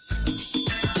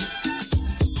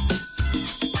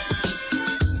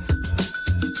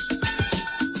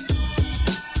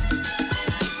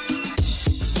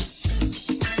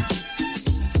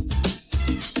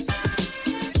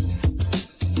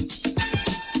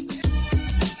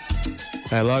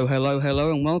Hello, hello,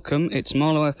 hello, and welcome. It's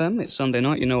Marlow FM. It's Sunday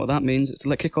night. You know what that means. It's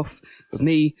the kick off with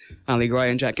me, Ali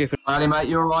Gray, and Jack Gifford. Ali, mate,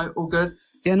 you all right? All good?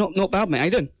 Yeah, not bad, mate. How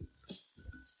you doing?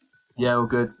 Yeah, all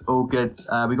good. All good.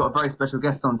 We've got a very special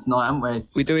guest on tonight, haven't we?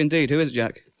 We do indeed. Who is it,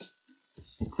 Jack?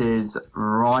 It is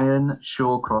Ryan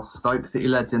Shawcross, Stoke City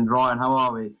legend. Ryan, how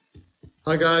are we?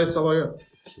 Hi guys, how are you?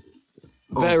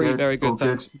 Very good.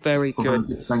 Thanks. Very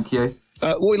good. Thank you.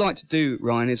 What we like to do,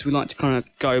 Ryan, is we like to kind of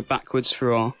go backwards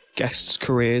through our guests'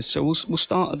 careers. So we'll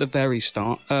start at the very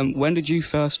start. When did you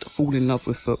first fall in love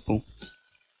with football?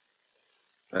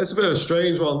 It's a bit of a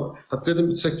strange one. I didn't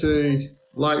particularly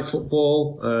like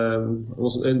football. I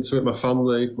wasn't into it. My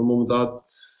family, my mum and dad,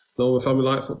 no, my family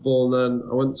liked football. And then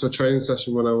I went to a training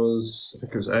session when I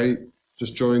think it was 8,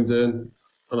 just joined in.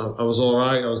 And I was all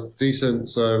right. I was decent.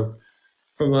 So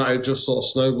from that, it just sort of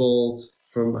snowballed.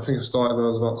 I think I started when I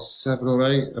was about 7 or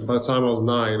 8. And by the time I was 9,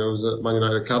 I was at Man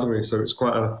United Academy. So it's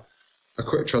quite a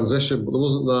quick transition. But there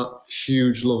wasn't that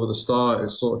huge love at the start. It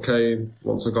sort of came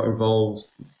once I got involved.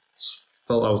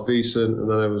 Felt I was decent, and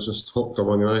then I was just hooked on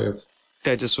Man United.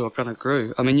 Yeah, it just sort of kind of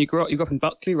grew. I mean, you grew up in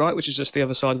Buckley, right, which is just the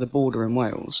other side of the border in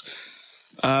Wales.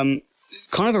 Kind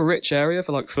of a rich area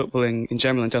for like football in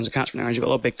general in terms of catchment areas. You've got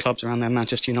a lot of big clubs around there,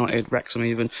 Manchester United, Wrexham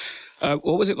even.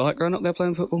 What was it like growing up there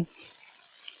playing football?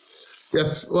 Yeah,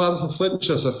 well, I'm from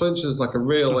Flintshire, so Flintshire is like a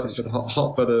real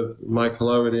hotbed of Michael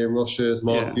Owen, Ian Rushes,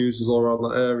 Mark Hughes was all around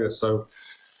that area. So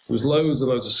there was loads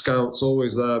of scouts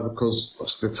always there because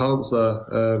the talent's there.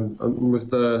 And with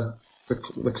the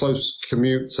close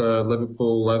commute to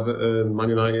Liverpool, Everton, Man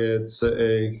United,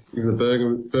 City, even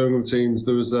the Birmingham teams,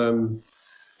 there was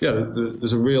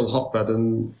there's a real hotbed,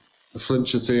 and the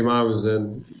Flintshire team I was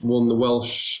in won the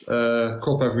Welsh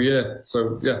Cup every year.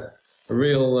 So yeah, a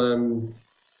real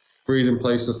breeding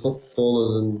place of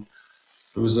footballers, and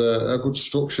there was a good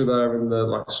structure there in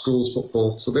the schools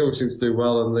football. So they always seem to do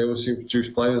well, and they always seem to produce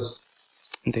players.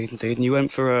 Indeed. And you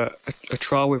went for a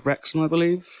trial with Wrexham, I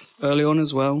believe, early on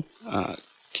as well.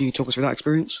 Can you talk us through that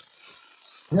experience?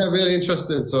 Yeah, really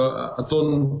interesting. So I'd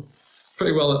done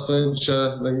pretty well at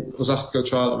Flintshire, then was asked to go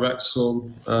trial at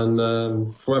Wrexham,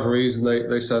 and for whatever reason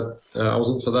they said I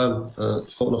wasn't for them.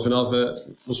 Thought nothing of it.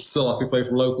 Was still happy playing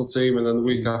for a local team, and then the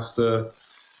week after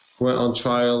went on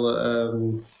trial at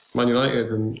Man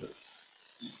United, and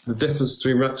the difference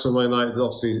between Wrexham and Man United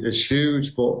obviously is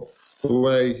huge, but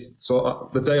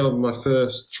the day of my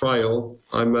first trial,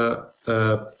 I met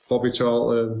Bobby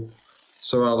Charlton,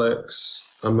 Sir Alex,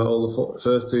 I met all the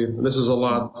first team. And this was a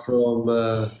lad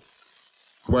from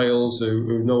Wales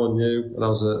who no one knew, and I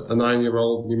was a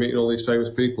 9-year-old, and you're meeting all these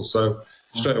famous people, so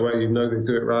straight away you know they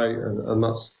do it right, and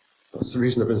that's the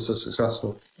reason they've been so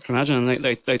successful. I can imagine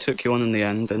they took you on in the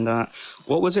end. And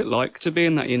what was it like to be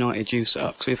in that United youth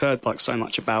setup? Because we've heard so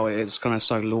much about it. It's kind of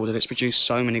so lauded. It's produced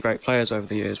so many great players over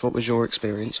the years. What was your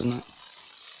experience in that?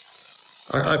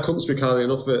 I couldn't speak highly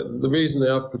enough of it. The reason they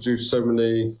have produced so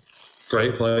many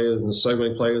great players and so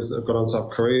many players that have gone on to have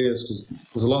careers, because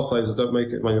there's a lot of players that don't make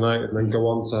it at Man United and then go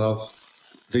on to have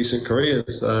decent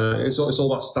careers. It's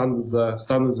all about standards there,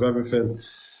 standards of everything,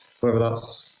 whether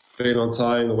that's being on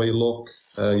time, the way you look,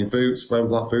 your boots, wearing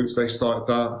black boots, they started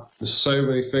that. There's so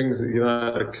many things at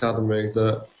United Academy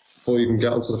that before you can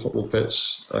get onto the football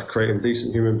pitch are creating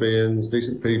decent human beings,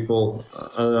 decent people,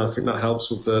 and I think that helps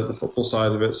with the football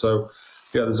side of it. So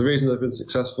yeah, there's a reason they've been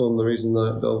successful, and the reason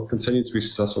that they'll continue to be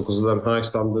successful because of them high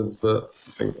standards that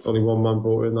I think only one man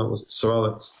brought in, that was Sir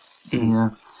Alex.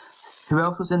 Yeah. Who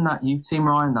else was in that youth team,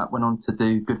 Ryan, that went on to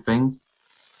do good things?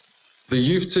 The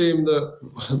youth team,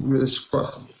 it's quite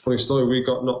a funny story. We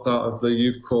got knocked out of the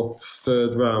Youth Cup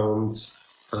 3rd round.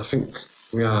 I think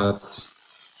we had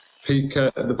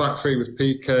PK. The back three was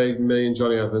PK, me, and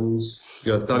Johnny Evans.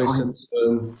 You had Danny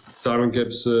Simpson, Darren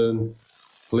Gibson,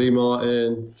 Lee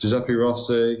Martin, Giuseppe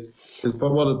Rossi. It was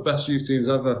one of the best youth teams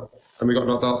ever, and we got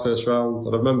knocked out first round.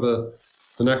 And I remember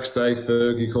the next day,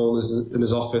 Fergie calling us in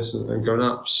his office and going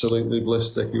absolutely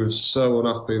ballistic. He was so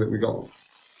unhappy that we got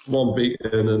one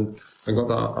beaten and got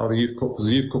that out of the Youth Cup, because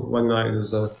the Youth Cup at Man United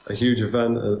is a huge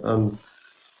event, and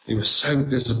he was so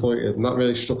disappointed, and that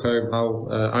really struck home how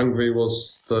angry he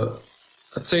was that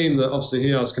a team that obviously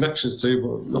he has connections to,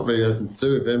 but not really anything to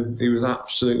do with him, he was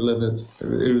absolutely livid.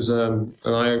 It was an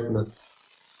eye-opener.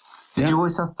 Did you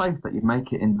always have faith that you'd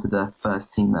make it into the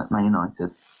first team at Man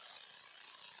United?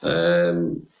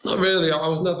 Not really.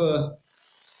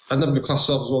 I'd never been classed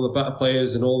up as one of the better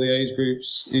players in all the age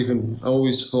groups. Even I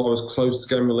always thought I was close to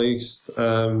getting released.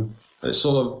 It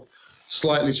sort of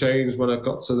slightly changed when I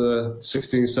got to the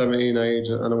 16, 17 age,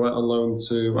 and I went on loan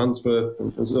to Antwerp.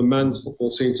 And the men's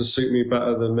football seemed to suit me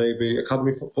better than maybe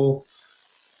academy football.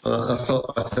 And I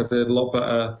felt like I did a lot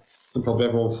better than probably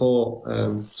everyone thought.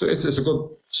 So it's a good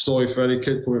story for any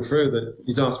kid coming through, that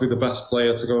you don't have to be the best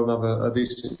player to go and have a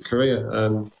decent career.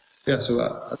 So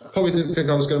I probably didn't think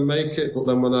I was going to make it, but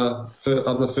then when I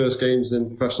had my first games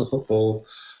in professional football,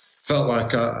 felt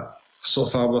like I sort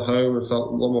of found my home and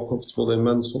felt a lot more comfortable in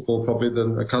men's football probably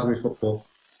than academy football.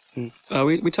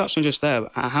 We touched on just there.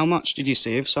 How much did you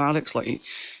see of Sir Alex? Like,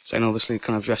 saying obviously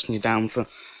kind of dressing you down for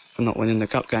not winning the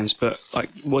cup games, but like,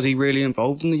 was he really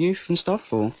involved in the youth and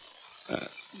stuff, or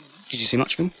did you see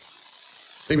much of him?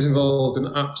 He was involved in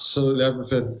absolutely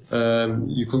everything.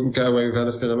 You couldn't get away with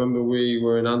anything. I remember we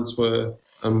were in Antwerp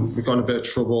and we got in a bit of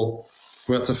trouble.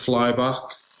 We had to fly back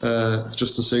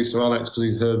just to see Sir Alex because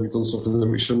he'd heard we'd done something that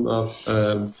we shouldn't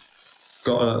have.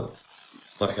 Got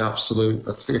a absolute,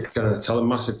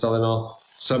 massive telling off.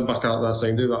 Sent back out there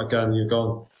saying, "Do that again, you're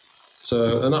gone."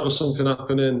 So, and that was something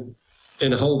happening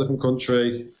in a whole different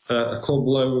country, a club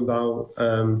loaned out.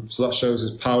 So that shows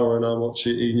his power and how much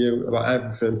he knew about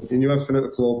everything. He knew everything at the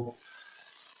club,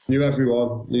 knew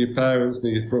everyone, knew your parents,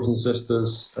 knew your brothers and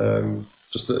sisters.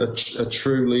 Just a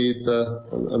true leader,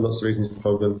 and that's the reason he's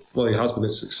probably been, well, he has been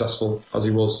as successful as he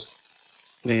was.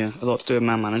 Yeah, a lot to do with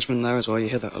man management there as well. You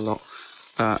hear that a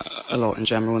lot in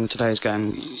general in today's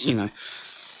game. You know,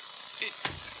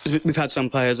 we've had some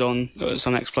players on,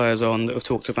 some ex-players on, that have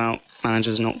talked about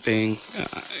managers not being,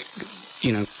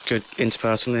 good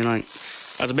interpersonally, and like,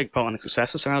 that's a big part of the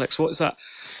success of Sir Alex. What is that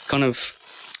kind of?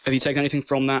 Have you taken anything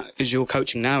from that as you're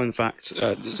coaching now? In fact,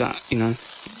 is that,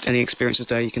 any experiences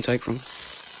there you can take from?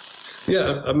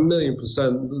 Yeah,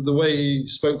 1,000,000%. The way he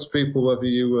spoke to people, whether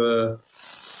you were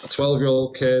a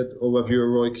 12-year-old kid or whether you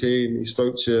were Roy Keane, he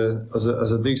spoke to you as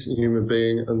a decent human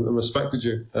being and respected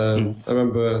you. I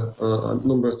remember a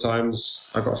number of times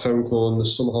I got a phone call in the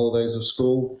summer holidays of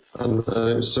school, and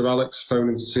it was Sir Alex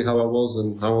phoning to see how I was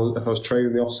and if I was training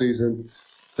in the off-season.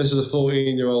 This is a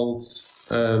 14-year-old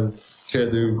kid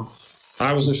who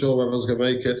I wasn't sure whether I was going to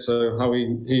make it, so how he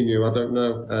knew, I don't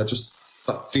know. Just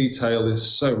that detail is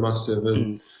so massive,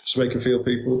 and just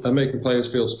making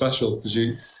players feel special, because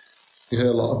you hear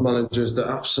a lot of managers that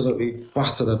absolutely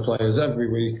batter their players every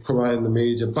week, come out in the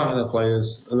media, batter their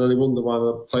players, and then they wonder why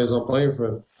the players aren't playing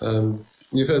for him.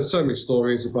 You've heard so many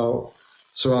stories about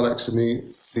Sir Alex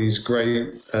and these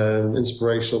great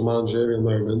inspirational managerial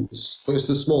moments, but it's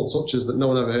the small touches that no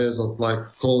one ever hears of, like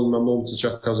calling my mum to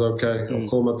check I was okay, or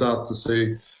calling my dad to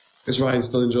see, is Ryan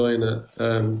still enjoying it?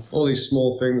 All these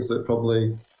small things that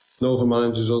probably no other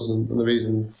manager does, and the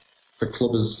reason the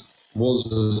club was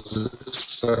as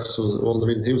successful as it was, the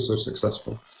reason he was so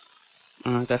successful.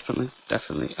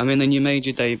 Definitely. I mean, then you made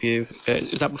your debut.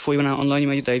 Is that before you went out on loan? You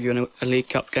made your debut in a League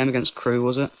Cup game against Crewe,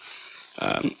 was it?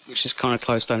 Which is kind of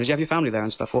close down. Did you have your family there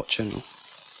and stuff watching? Or?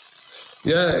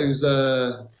 Yeah, it was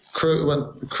Crewe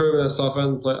in their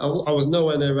Southend play. I was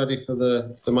nowhere near ready for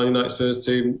the Man United first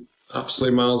team.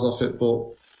 Absolutely miles off it, but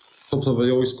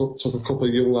they always took a couple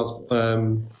of young lads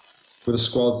with the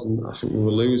squads, and I think we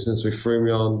were losing, so he threw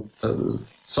me on.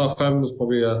 Southend was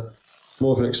probably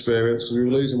more of an experience because we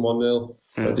were losing 1-0.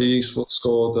 The Eastwood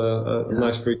scored a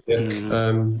nice free kick.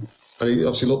 And he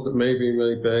obviously looked at me being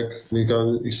really big,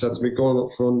 and he said to me, "Going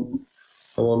up front,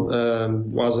 I want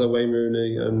Wazza, Wayne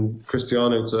Rooney and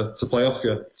Cristiano to play off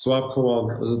you." So I've come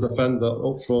on as a defender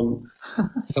up front,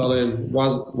 telling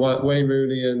Wayne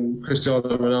Rooney and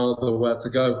Cristiano Ronaldo where to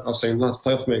go. I was saying, "Lads,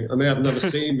 play off me." And they had never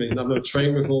seen me, and I've never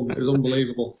trained with them. It was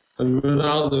unbelievable. And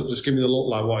Ronaldo just gave me the look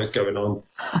like, what is going on?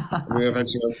 And we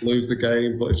eventually had to lose the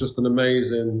game, but it's just an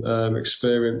amazing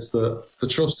experience, that the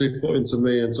trust he put into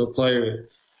me and to a player.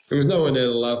 It was nowhere near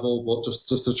the level, but just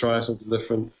to try something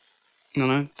different.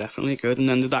 No, definitely good. And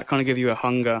then did that kind of give you a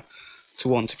hunger to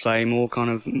want to play more kind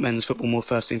of men's football, more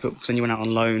first team football? Because then you went out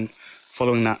on loan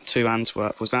following that to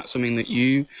Antwerp. Was that something that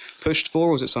you pushed for,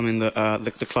 or was it something that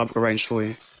the club arranged for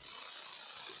you?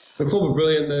 The club were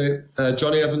brilliant.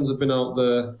 Johnny Evans had been out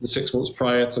the 6 months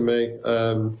prior to me.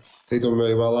 He'd done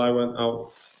really well. I went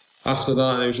out after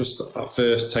that, and it was just that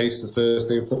first taste of first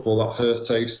team football, that first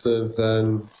taste of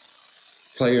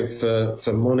playing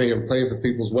for money and playing for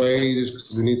people's wages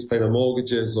because they need to pay their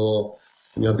mortgages, or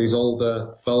these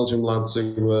older Belgian lads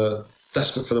who were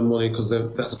desperate for the money because they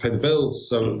had to pay the bills.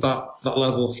 So that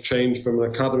level of change from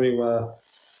an academy where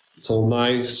it's all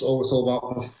nice, it's all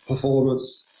about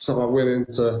performance, it's not about winning,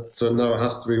 to no, it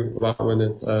has to be about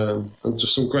winning. And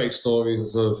just some great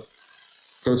stories of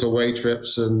going to away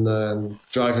trips and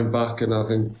driving back and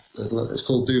having, it's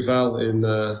called Duvel in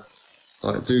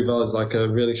Duvel is like a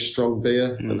really strong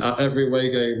beer, and at every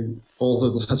away game, all the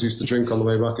lads used to drink on the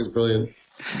way back. It's brilliant.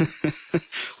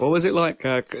 What was it like?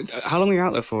 How long were you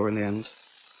out there for in the end?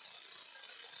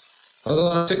 I was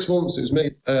like 6 months. It was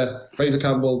me, Fraser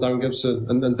Campbell, Darren Gibson,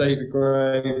 and David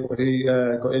Gray. He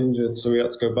got injured, so we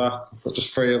had to go back. But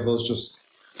just 3 of us, just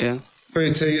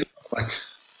 3 teams, like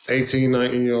 18,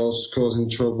 19 year olds, just causing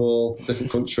trouble,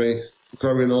 different country.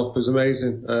 Growing up was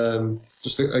amazing.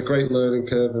 Just a great learning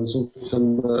curve and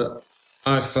something that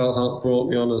I felt brought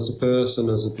me on as a person,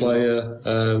 as a player,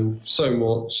 so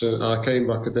much. I came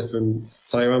back a different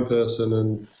player and person,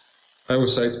 and I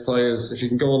always say to players, if you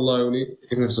can go on loan, even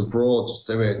if it's abroad, just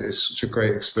do it. It's such a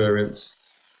great experience.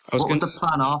 What was the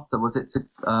plan after? Was it to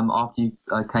after you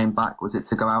came back? Was it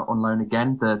to go out on loan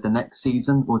again the next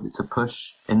season, or was it to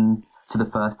push into the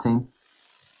first team?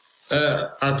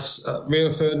 Rio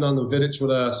Ferdinand and Vidic were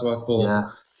there, so I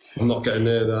thought I'm not getting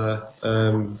near there.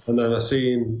 And then I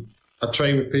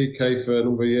trained with PK for a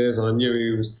number of years, and I knew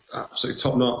he was absolutely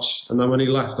top notch. And then when he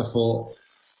left, I thought,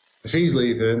 if he's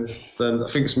leaving, then I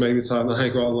think it's maybe time that I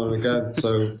go on loan again.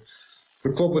 So the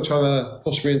club were trying to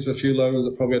push me into a few loans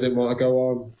that probably I didn't want to go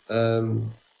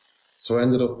on. So I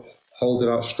ended up holding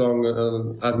out strong,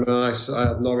 and I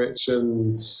had Norwich,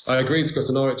 and I agreed to go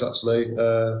to Norwich actually.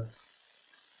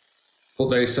 But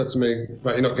they said to me,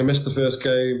 right, you're not going to miss the first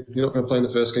game, you're not going to play in the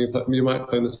first game, you might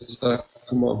play in the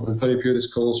second one. And Tony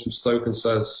Pulis calls from Stoke and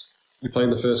says, you're playing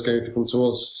the first game if you come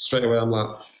to us. Straight away I'm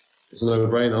like, it's a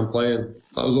no-brainer, I'm playing.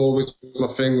 That was always my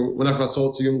thing. Whenever I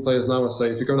talk to young players now, I say,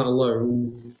 if you're going out on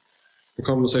loan, the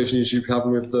conversation you should be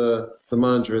having with the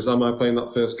manager is, am I playing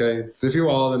that first game? If you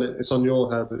are, then it's on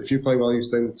your head. If you play well, you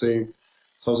stay in the team.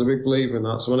 So I was a big believer in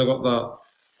that. So when I got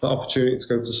that opportunity to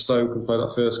go to Stoke and play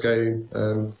that first game,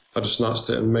 I just snatched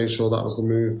it and made sure that was the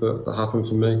move that happened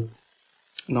for me.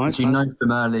 Nice. Did you know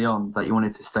from early on that you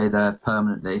wanted to stay there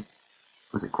permanently?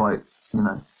 Was it quite,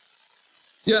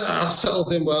 Yeah, I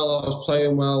settled in well. I was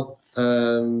playing well.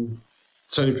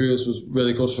 Tony Pulis was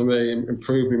really good for me,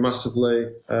 improved me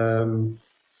massively. I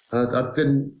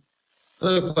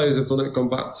know players have done it, gone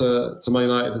back to Man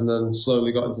United and then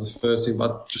slowly got into the first team,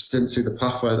 but I just didn't see the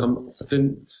pathway.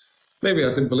 Maybe I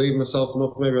didn't believe in myself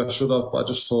enough, maybe I should have, but I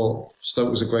just thought Stoke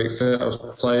was a great fit. I was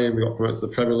playing, we got promoted to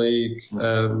the Premier League.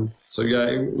 So yeah,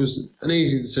 it was an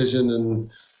easy decision, and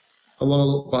I want to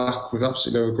look back with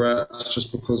absolutely no regrets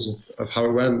just because of how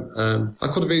it went. I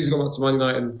could have easily gone back to Man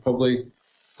United and probably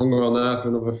hung around there for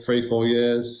another 3-4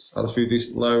 years, had a few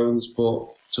decent loans, but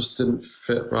just didn't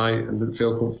fit right and didn't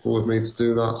feel comfortable with me to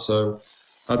do that. So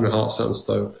I had my heart set on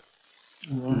Stoke.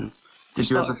 Mm. Did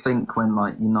you ever think when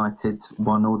United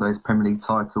won all those Premier League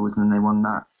titles and then they won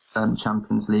that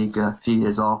Champions League a few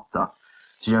years after,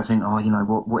 did you ever think,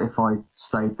 what if I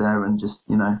stayed there and just,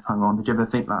 hung on? Did you ever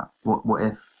think that? What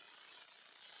if?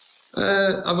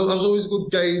 I was always a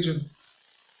good gauge of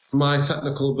my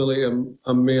technical ability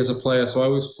and me as a player. So I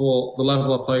always thought the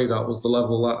level I played at was the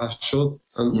level that I should.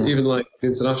 And even the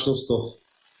international stuff,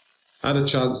 I had a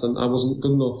chance and I wasn't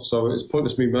good enough. So it's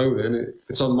pointless me moaning.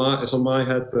 It's on my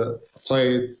head that I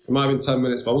played. It might have been 10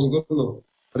 minutes, but I wasn't good enough.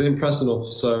 I didn't impress enough.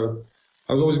 So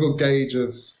I was always a good gauge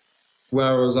of where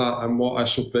I was at and what I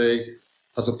should be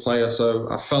as a player. So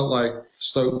I felt like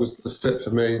Stoke was the fit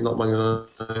for me, not Man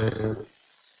United.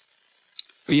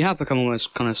 But you have become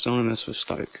almost kind of synonymous with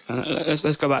Stoke.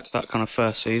 Let's go back to that kind of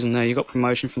first season there. You got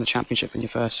promotion from the Championship in your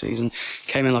first season,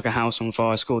 came in like a house on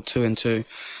fire, scored 2 and 2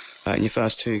 in your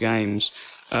first 2 games.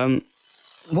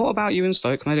 What about you in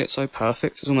Stoke made it so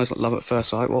perfect? It's almost like love at first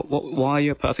sight. Why are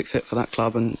you a perfect fit for that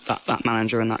club and that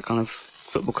manager and that kind of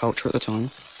football culture at the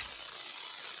time?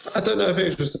 I don't know if it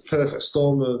was just a perfect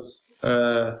storm of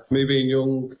me being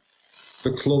young,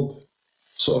 the club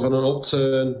sort of on an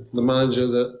upturn, the manager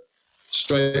that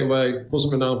straight away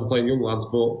wasn't renowned for playing young lads,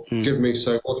 but give me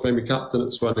so much, made me captain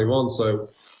at 21. So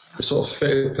it sort of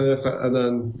fitted perfect. And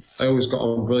then I always got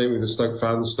on brilliant with the Stoke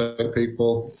fans, Stoke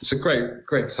people. It's a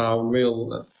great town,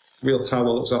 real town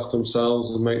that looks after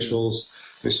themselves and makes sure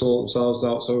they sort themselves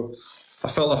out. So I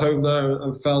felt at home there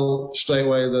and felt straight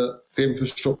away that the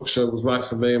infrastructure was right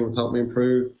for me and would help me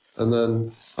improve. And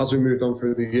then as we moved on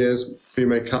through the years, being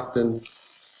made captain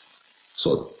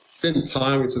sort of didn't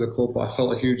tie me to the club, but I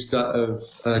felt a huge debt of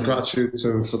gratitude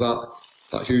to him for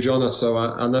that huge honour. So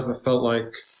I never felt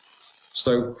like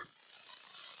Stoke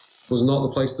was not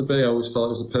the place to be. I always felt it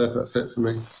was a perfect fit for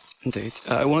me. Indeed.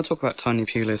 I want to talk about Tony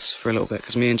Pulis for a little bit,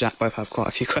 because me and Jack both have quite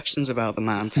a few questions about the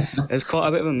man. There's quite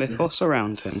a bit of a mythos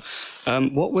around him.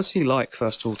 What was he like,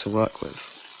 first of all, to work with?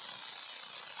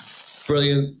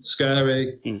 Brilliant,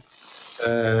 scary,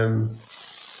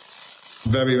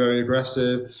 very, very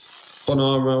aggressive, fun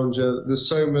arm around you.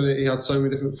 He had so many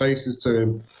different faces to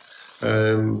him.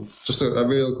 Just a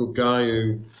real good guy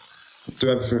who do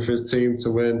everything for his team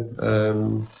to win,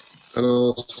 and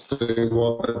also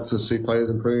wanted to see players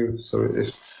improve. So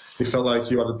if you felt like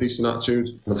you had a decent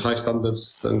attitude and high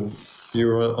standards, then you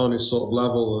were on his sort of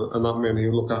level, and that meant he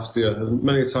would look after you. And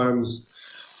many times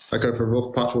I'd go for a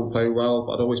rough patch, wouldn't play well,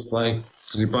 but I'd always play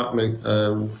because he backed me.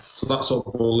 So that sort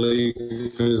of belief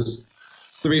is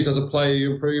the reason as a player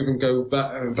you improve and go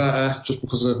better and better just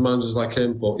because of managers like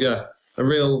him. But yeah, a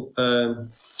real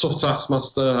tough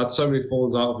taskmaster. I had so many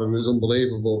falls out of him, it was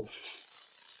unbelievable.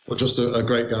 But just a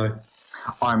great guy.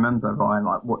 I remember Ryan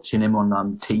like watching him on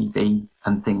TV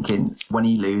and thinking when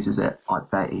he loses it, I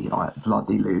bet he like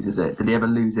bloody loses it. Did he ever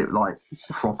lose it like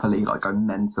properly, like go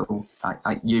mental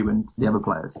at you and the other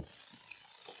players?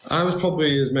 I was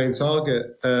probably his main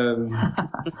target.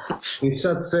 He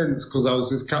said since, because I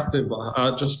was his captain, but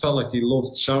I just felt like he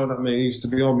loved shouting at me. He used to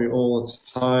be on me all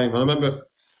the time. I remember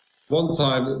one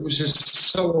time, which is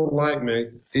so unlike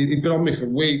me, he'd been on me for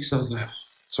weeks. I was like,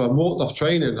 so I walked off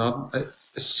training.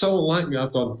 It's so unlike me.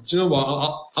 I've gone, do you know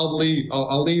what? I'll leave.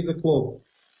 I'll leave the club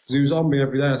because he was on me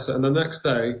every day. And the next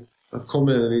day, I've come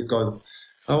in and he'd gone,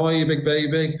 how are you, big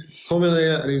baby? Come in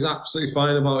here. And he was absolutely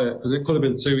fine about it because it could have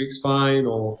been 2 weeks fine,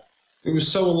 or it was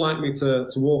so unlike me to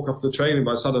walk off the training,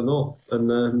 but I just had enough.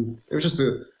 And it was just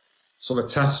a sort of a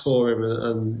test for him,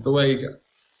 and the way he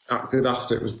acted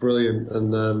after it was brilliant.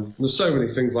 And there's so many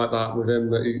things like that with him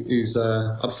that he's.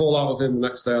 I'd fall out with him the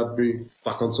next day. I'd be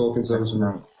back on talking to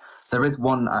him. There is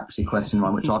one actually question,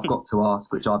 Ryan, which I've got to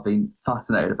ask, which I've been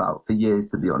fascinated about for years,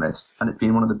 to be honest, and it's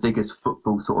been one of the biggest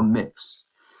football sort of myths.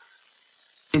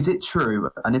 Is it true?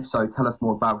 And if so, tell us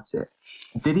more about it.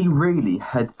 Did he really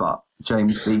headbutt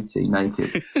James Beattie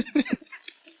naked?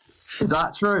 Is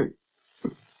that true?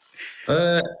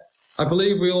 I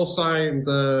believe we all signed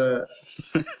the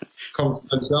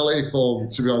confidentiality form,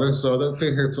 to be honest, so I don't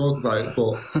think I can talk about it,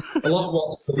 but a lot of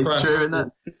what's in the press true, isn't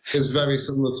it? Is very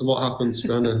similar to what happened, to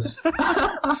be honest.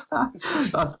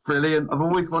 That's brilliant. I've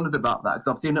always wondered about that because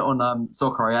I've seen it on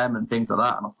Soccer AM and things like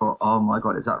that, and I thought, oh my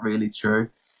God, is that really true?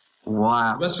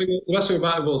 Wow. The best thing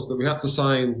about it was that we had to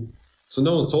sign, so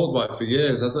no one's talked about it for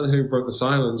years. I don't know who broke the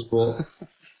silence, but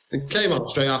it came out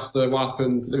straight after what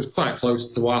happened. It was quite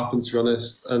close to what happened, to be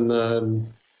honest. And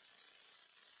then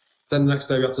the next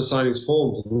day we had to sign his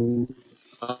forms. And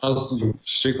I was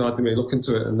stupid, I didn't really look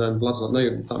into it. And then lads were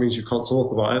like, no, that means you can't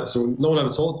talk about it. So no one ever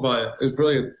talked about it. It was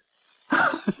brilliant.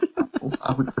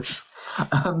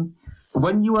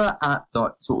 When you were at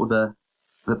like sort of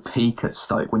the peak at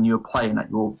Stoke, when you were playing at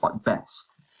your like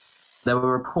best, there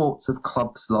were reports of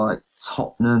clubs like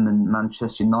Tottenham and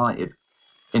Manchester United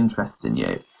interested in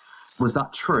you. Was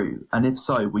that true? And if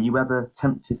so, were you ever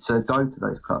tempted to go to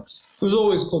those clubs? There was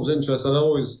always clubs interested. I'd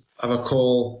always have a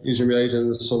call, using my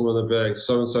agent, someone a big,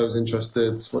 so-and-so's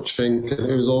interested, what do you think? And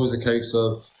it was always a case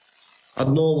of, I'd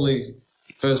normally,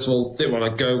 first of all, didn't want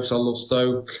to go because I love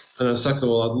Stoke. And then second of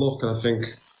all, I'd look and I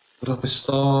think, would I be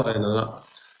starting? And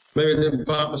maybe I didn't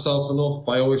back myself enough,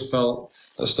 but I always felt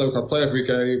at Stoke I'd play every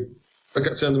game. I'd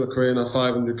get to the end of my career and have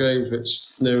 500 games,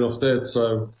 which near enough did.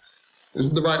 So it was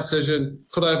the right decision.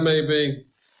 Could I have maybe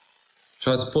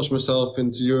tried to push myself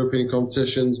into European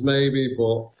competitions? Maybe,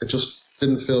 but it just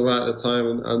didn't feel right at the time.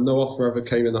 And no offer ever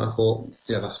came in that I thought,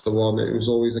 yeah, that's the one. It was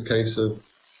always a case of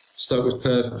Stoke was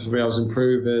perfect for me. I was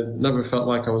improving. Never felt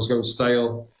like I was going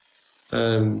stale.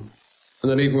 And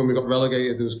then even when we got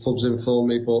relegated, there was clubs in for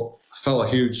me, but I felt a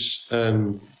huge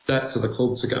debt to the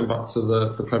club to getting back to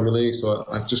the Premier League, so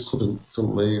I just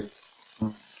couldn't leave.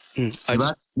 You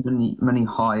had many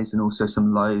highs and also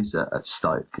some lows at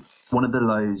Stoke. One of the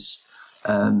lows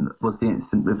was the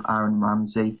incident with Aaron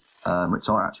Ramsey, which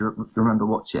I actually remember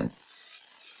watching.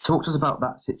 Talk to us about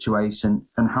that situation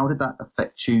and how did that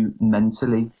affect you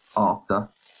mentally after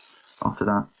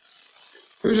that?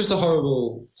 It was just a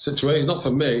horrible situation, not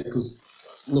for me, because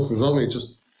nothing was wrong with me,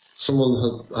 just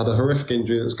someone had a horrific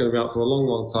injury that's going to be out for a long,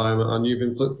 long time and you've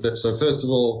inflicted it. So first of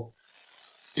all,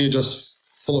 you're just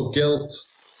full of guilt.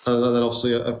 And then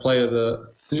obviously a player that,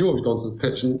 because you always go onto the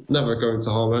pitch and never going to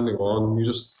harm anyone,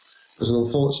 there's an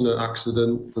unfortunate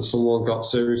accident and someone got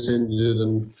seriously injured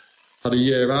and had a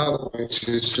year out, which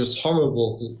is just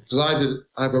horrible. Because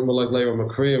I broke my leg later in my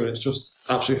career and it's just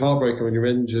absolutely heartbreaking when you're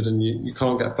injured and you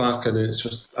can't get back and it's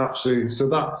just absolutely, so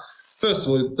that, first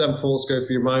of all, them thoughts go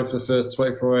through your mind for the first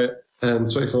 24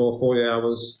 or 48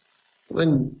 hours. But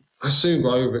then I soon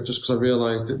got over it just because I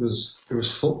realised it was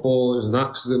football, it was an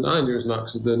accident. I knew it was an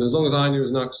accident. As long as I knew it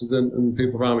was an accident and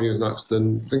people around me knew it was an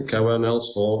accident, didn't care what anyone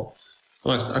else thought.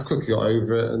 And I quickly got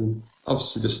over it. And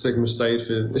obviously the stigma stayed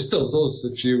for it. It still does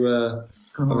if you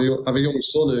have a young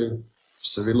son who,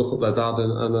 so you look up their dad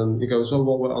and then he goes, oh,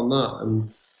 what went on that?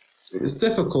 And it's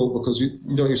difficult because you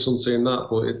don't want your son seeing that,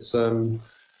 but it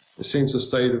seems to have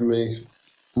stayed with me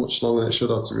much longer than it should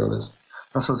have, to be honest.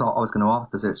 That's what I was going to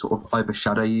ask. Does it sort of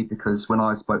overshadow you? Because when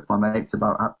I spoke to my mates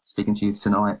about speaking to you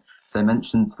tonight, they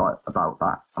mentioned like about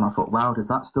that, and I thought, wow, does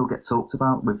that still get talked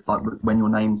about with like when your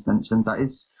name's mentioned? That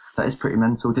is pretty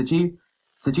mental. Did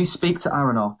you speak to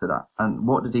Aaron after that? And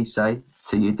what did he say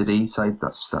to you? Did he say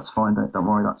that's fine? Don't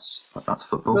worry, that's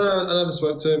football. No, I never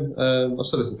spoke to him. I've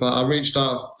said this in the past. I reached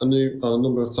out a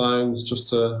number of times just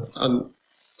to, and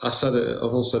I said it.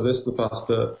 I've also said this in the past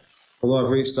that although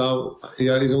I've reached out,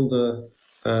 he's under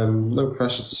no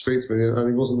pressure to speak to me, and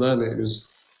he wasn't then. It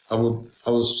was I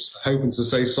was hoping to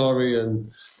say sorry and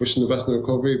wish him the best in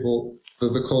recovery,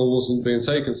 but the call wasn't being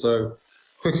taken. So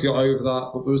quickly got over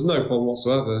that, but there was no problem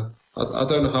whatsoever. I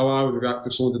don't know how I would react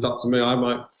if someone did that to me. I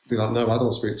might be like, no, I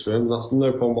don't speak to him. That's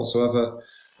no problem whatsoever.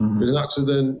 Mm-hmm. It was an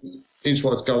accident. Each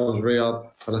wanted to go on rehab,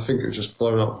 and I think it was just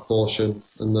blown out of proportion.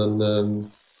 And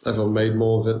then everyone made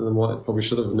more of it than what it probably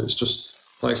should have. And it's just,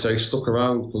 like I say, stuck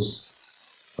around because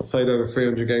I played over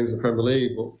 300 games in the Premier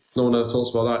League, but no one ever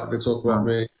talks about that. They talk about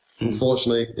me,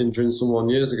 unfortunately, injuring someone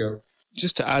years ago.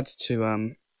 Just to add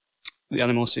to the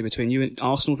animosity between you and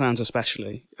Arsenal fans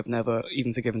especially, have never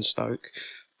even forgiven Stoke.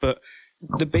 But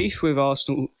the beef with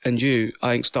Arsenal and you,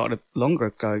 I think, started longer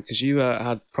ago because you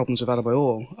had problems with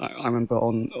Adebayor. I remember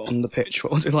on the pitch.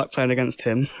 What was it like playing against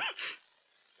him?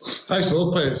 I used to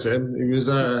love playing against him. He was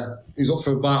up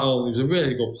for a battle. He was a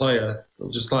really good player.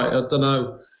 Just like, I don't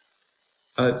know,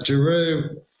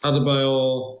 Giroud,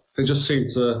 Adebayor, they just seemed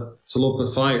to love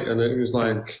the fight, and it was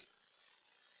like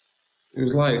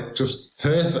just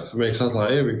perfect for me because I was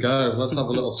like, here we go, let's have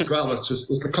a little scrap. Let's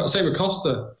same with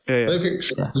Costa. I don't think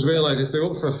I was realising if they were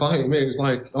up for a fight with me, it was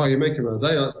like, oh, you're making my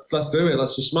day. Let's do it.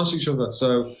 Let's just smash each other.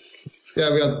 So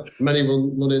yeah, we had many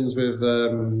run-ins with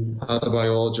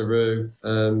Adebayor,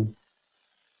 Giroud.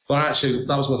 But actually,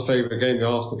 that was my favourite game, the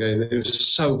Arsenal game. It was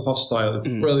so hostile,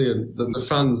 brilliant. The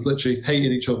fans literally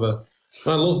hated each other.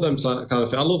 I love them kind of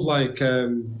thing. I love like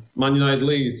Man United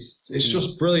Leeds. It's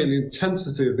just brilliant, the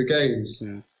intensity of the games.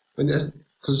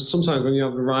 Because sometimes when you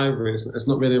have a rivalry, it's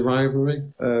not really a rivalry.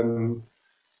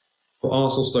 But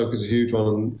Arsenal Stoke is a huge one,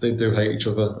 and they do hate each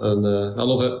other. And I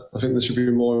love it. I think there should be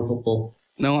more in football.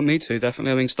 No, me too,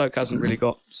 definitely. I mean, Stoke hasn't really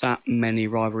got that many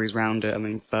rivalries around it. I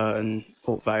mean, Burton,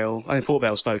 Port Vale. I mean, Port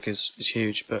Vale Stoke is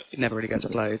huge, but it never really gets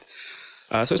played.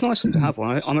 So it's nice to have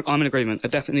one. I'm in agreement. There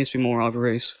definitely needs to be more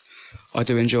rivalries. I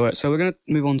do enjoy it. So we're going to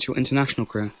move on to your international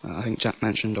career. I think Jack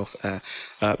mentioned off air.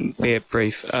 Be it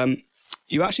brief.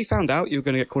 You actually found out you were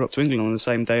going to get called up to England on the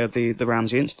same day of the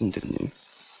Ramsey incident, didn't you?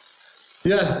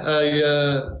 Yeah,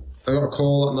 I got a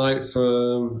call that night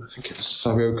from, I think it was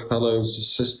Fabio Capello's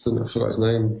assistant, I forgot his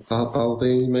name,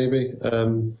 Baldini maybe.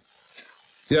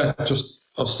 Just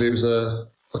obviously it was a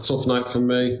tough night for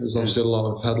me. There was obviously a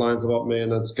lot of headlines about me,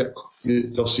 and then to get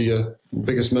obviously your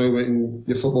biggest moment in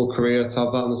your football career, to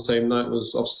have that on the same night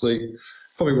was obviously,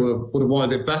 probably would have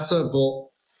wanted it better, but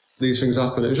these things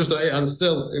happen. It was just, and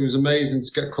still, it was amazing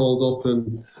to get called up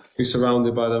and be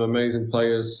surrounded by them amazing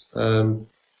players.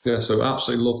 So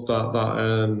absolutely loved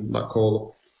that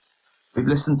call. We've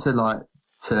listened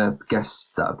to guests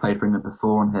that have played for England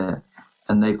before on here,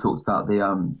 and they've talked about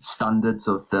the standards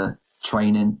of the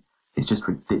training. It's just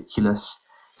ridiculous.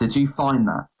 Did you find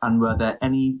that? And were there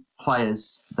any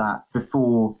players that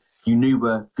before you knew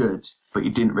were good, but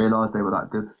you didn't realise they were that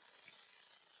good?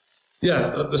 Yeah,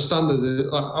 the standards.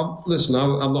 Listen,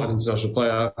 I'm not an international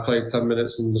player. I played 10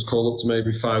 minutes and was called up to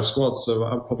maybe 5 squads, so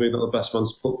I'm probably not the best man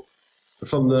to put.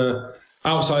 From the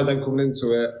outside, then coming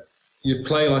into it, you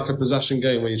play like a possession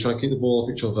game where you try and keep the ball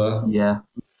off each other. Yeah.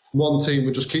 One team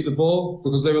would just keep the ball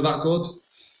because they were that good.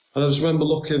 And I just remember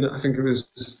looking, I think there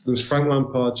was Frank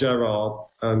Lampard, Gerrard,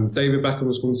 and David Beckham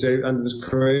was coming to the end of his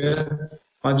career.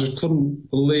 I just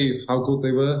couldn't believe how good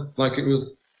they were. Like you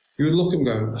would look and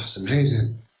go, that's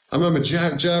amazing. I remember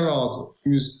Gerrard,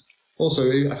 he was also,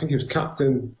 I think he was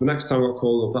captain the next time I got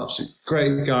called up. Absolutely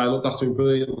great guy, looked after him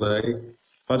brilliantly.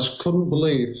 I just couldn't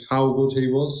believe how good he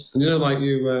was. And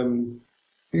you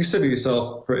consider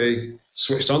yourself pretty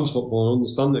switched on to football and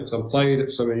understand it because I've played it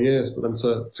for so many years, but then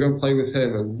to go and play with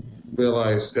him and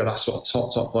realise that's what a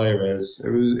top player is. It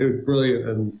was brilliant,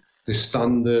 and his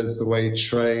standards, the way he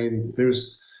trained.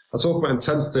 I talk about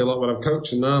intensity a lot when I'm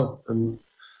coaching now, and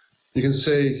you can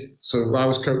see, so I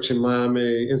was coaching Inter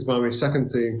Miami second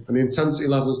team, and the intensity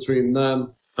levels between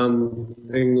them and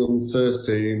England first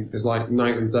team is like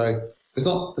night and day. It's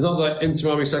not that Inter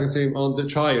Miami second team aren't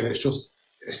trying. It's just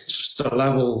the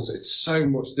levels. It's so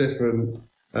much different.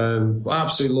 I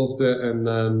absolutely loved it, and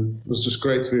it was just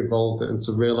great to be involved in it and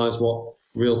to realise what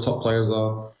real top players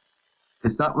are.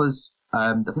 Because that was,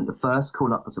 I think the first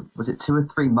call up was it 2 or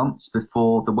 3 months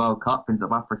before the World Cup in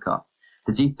South Africa?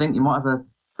 Did you think you might have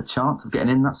a a chance of getting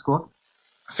in that squad?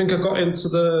 I think I got into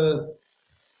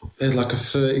like a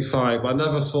 35. I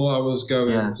never thought I was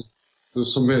going. Yeah. There were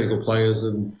some really good players,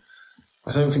 and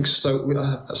I don't think Stoke we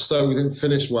didn't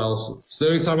finish well. So it's the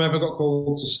only time I ever got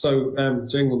called to Stoke,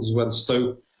 to England, was when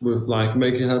Stoke were like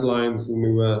making headlines, and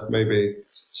we were maybe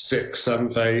 6th,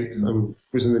 7th, 8th, and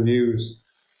was in the news.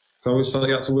 So I always felt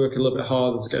you had to work a little bit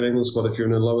harder to get an England squad if you're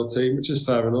in a lower team, which is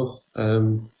fair enough. I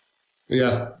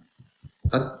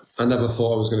never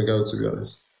thought I was going to go, to be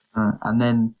honest. And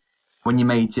then when you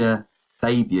made your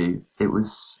debut, it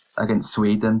was against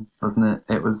Sweden, wasn't it?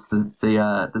 It was the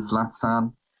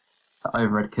Zlatan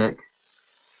overhead kick.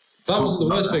 That wasn't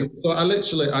the worst thing. So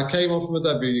I came on from a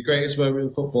debut, your greatest moment in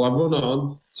football. I run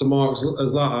on to mark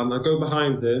Zlatan. I go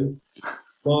behind him,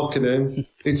 marking him.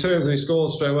 He turns and he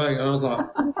scores straight away. And I was like...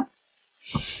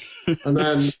 and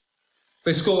then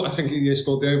they scored, I think he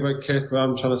scored the overhead kick where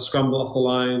I'm trying to scramble off the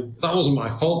line. That wasn't my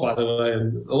fault, by the way,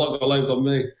 and a lot got blamed on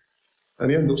me. And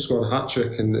he ended up scoring a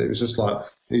hat-trick, and it was just like,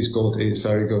 he's good, he's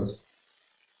very good.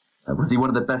 Was he one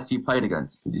of the best you played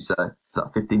against, would you say,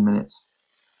 that 15 minutes?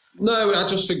 No, I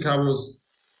just think I was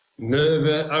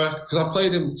nervous, because I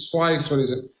played him twice when he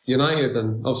was at United,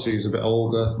 and obviously he was a bit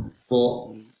older,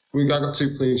 but I got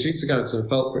 2 clean sheets against him and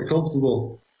felt pretty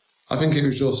comfortable. I think it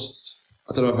was just,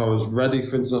 I don't know if I was ready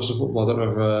for international football. I don't know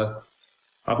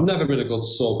if I've never been a good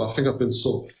sub. I think I've been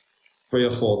sub 3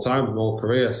 or 4 times in my whole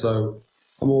career. So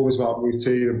I'm always about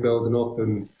routine and building up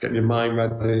and getting your mind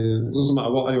ready. It doesn't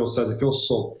matter what anyone says. If you're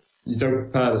sub, you don't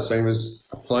prepare the same as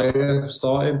a player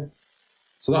starting.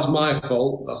 So that's my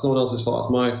fault. That's no one else's fault.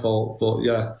 That's my fault. But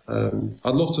yeah,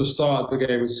 I'd love to have started the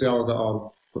game and see how I got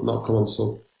on, but not come on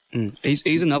sub.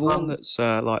 He's another one that's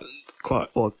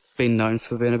been known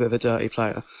for being a bit of a dirty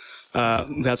player. Who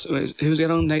was the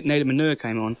other one? Nader Manur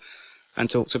came on and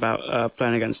talked about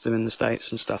playing against him in the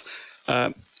States and stuff.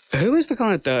 Who is the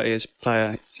kind of dirtiest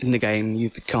player in the game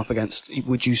you've come up against,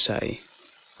 would you say?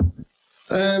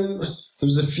 There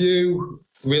was a few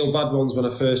real bad ones when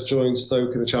I first joined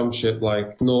Stoke in the Championship,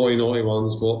 like naughty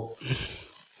ones, but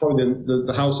probably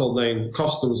the household name,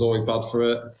 Costa was always bad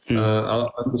for it.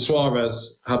 And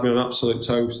Suarez had me on absolute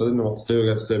toast. I didn't know what to do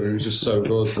against him. He was just so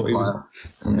good, but he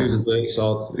was a dirty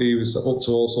sod. He was up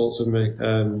to all sorts with me.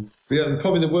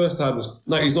 Probably the worst I had was,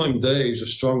 he's not even dirty, he's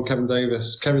just strong, Kevin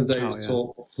Davis. Kevin Davis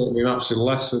taught me an absolute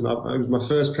lesson. It was my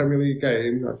first Premier League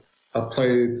game. I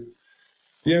played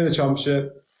a year in the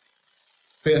Championship,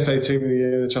 PFA Team of the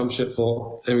Year in the Championship,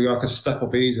 thought, here we go, I can step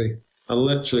up easy. And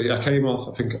literally, I came off,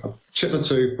 I think I chipped my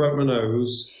tooth, broke my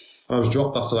nose, and I was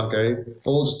dropped after that game,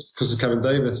 all just because of Kevin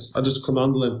Davis. I just couldn't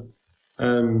handle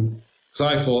him. Because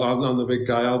I thought, I'm the big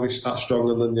guy, I'll be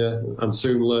stronger than you, and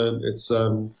soon learn it's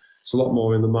a lot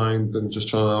more in the mind than just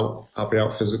trying to be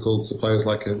out physical to players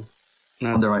like him.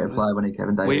 No, underrated player when he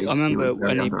Kevin Davis. I remember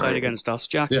when he played against us,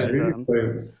 Jack. Yeah,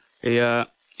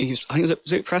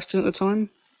 was it Preston at the time?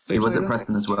 He was at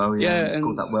Preston as well. Yeah, he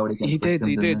scored that world against Preston,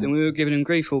 he did, and we were giving him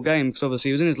grief all game because obviously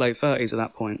he was in his late 30s at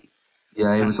that point.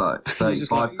 Yeah, he was like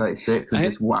 35, 36, and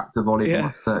just whacked a volley from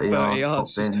like 30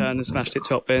 yards. Just turned and smashed it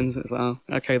top bins. It's like,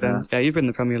 okay then. Yeah, you've been in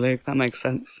the Premier League. That makes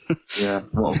sense. Yeah,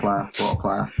 what a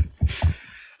player.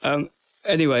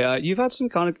 Anyway, you've had some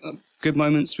kind of good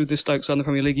moments with the Stoke side in the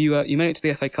Premier League. You made it to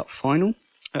the FA Cup final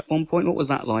at one point. What was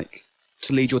that like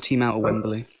to lead your team out of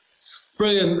Wembley?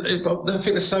 Brilliant. I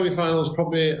think the semi-final was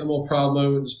probably a more proud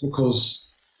moment just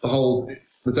because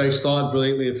the day started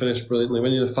brilliantly and finished brilliantly.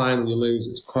 When you're in the final, you lose.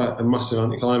 It's quite a massive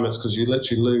anticlimax because you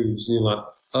literally lose and you're like,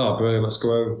 oh, brilliant, let's go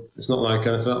home. It's not like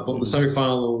anything. But the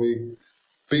semi-final, we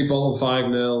beat Bolton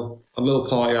 5-0, a little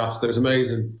party after. It was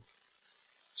amazing.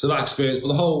 So that experience, but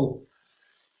the whole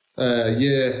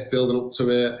year building up to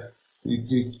it,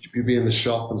 you'd be in the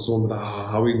shop and someone would be like,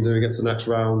 how are we going to get to the next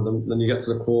round? And then you get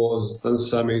to the quarters, then the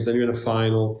semis, then you're in a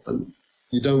final, and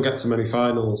you don't get to many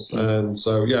finals.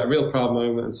 So, yeah, a real proud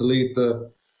moment. And to lead the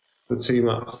team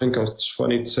at, I think I was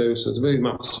 22, so to really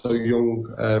match so young,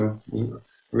 was a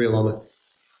real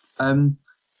honour.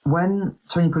 When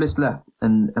Tony Pulis left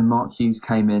and Mark Hughes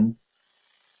came in,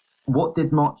 what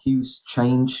did Mark Hughes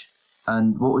change,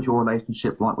 and what was your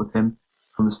relationship like with him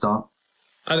from the start?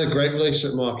 I had a great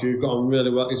relationship with Mark. You've got on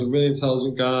really well. He's a really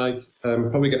intelligent guy.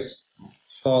 Probably gets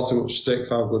far too much stick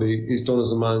for how good he's done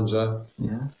as a manager.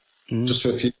 Yeah. Just for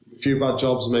a few bad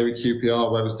jobs, maybe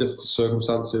QPR where it was difficult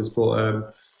circumstances. But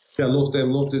I loved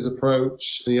him, loved his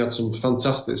approach. And he had some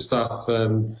fantastic staff.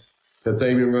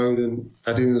 Damien Roden,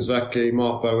 Edin Zvecki,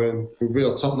 Mark Bowen,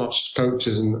 real top-notch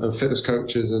coaches and fitness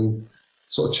coaches, and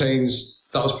sort of changed.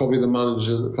 That was probably the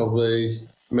manager that probably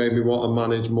made me want to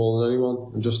manage more than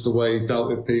anyone. And just the way he dealt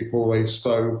with people, the way he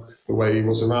spoke, the way he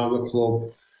was around the club.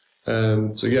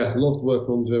 So yeah, loved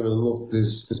working under him and loved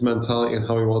his mentality and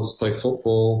how he wanted us to play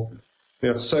football. He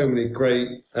had so many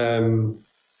great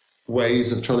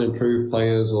ways of trying to improve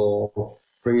players or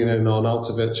bringing in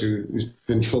Arnautovic, who's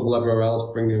been in trouble everywhere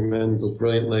else, bringing him in, he does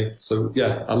brilliantly. So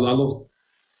yeah, I love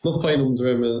playing under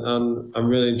him and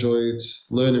really enjoyed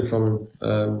learning from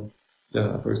him.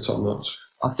 Yeah, very top notch.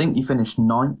 I think you finished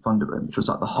 9th under him, which was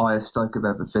like the highest Stoke have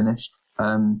ever finished.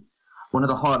 One of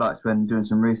the highlights when doing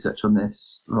some research on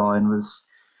this, Ryan, was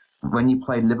when you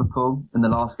played Liverpool in the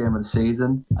last game of the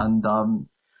season, and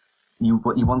you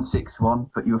won 6-1,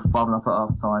 but you were 5-0 up at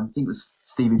half time. I think it was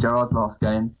Stevie Gerrard's last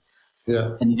game.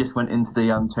 Yeah. And you just went into the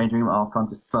changing room at half time,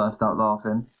 just burst out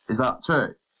laughing. Is that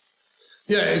true?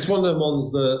 Yeah, it's one of them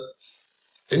ones that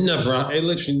it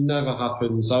literally never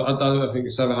happens. I don't think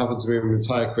it's ever happened to me in my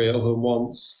entire career other than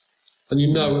once. And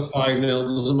you know at 5-0, it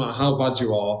doesn't matter how bad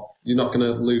you are, you're not going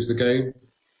to lose the game.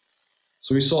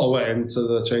 So we sort of went into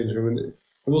the changing room and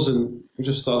we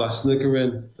just started like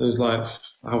sniggering. It was like,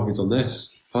 how have we done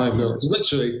this? 5-0. It was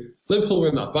literally, Liverpool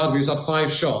weren't that bad. We just had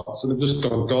 5 shots and they've just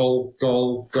gone goal,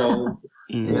 goal, goal.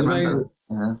 It was amazing.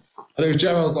 Yeah. And it was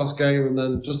Gerrard's last game, and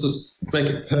then just to make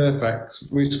it perfect,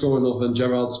 we score enough and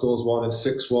Gerrard scores one, it's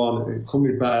 6-1. It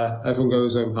couldn't be better. Everyone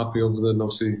goes home happy other than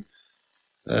obviously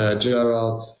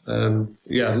Gerrard.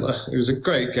 It was a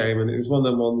great game, and it was one of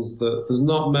them ones that there's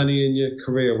not many in your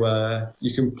career where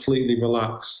you completely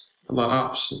relax.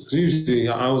 Because usually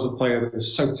I was a player that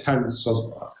was so tense. I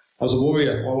was a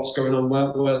worrier. Oh, what's going on?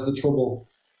 Where's the trouble?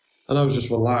 And I was just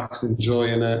relaxed,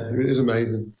 enjoying it. It was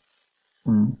amazing.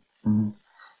 Mm-hmm.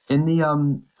 In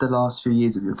the last few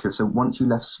years of your career, so once you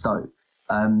left Stoke,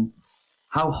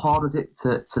 how hard was it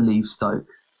to leave Stoke?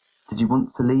 Did you want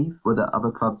to leave? Were there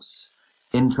other clubs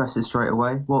interested straight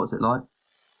away? What was it like?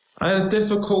 I had a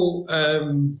difficult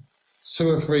 2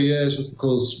 or 3 years just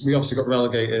because we obviously got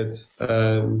relegated.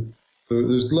 There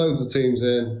was loads of teams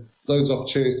in, loads of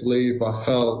opportunities to leave, but I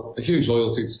felt a huge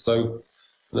loyalty to Stoke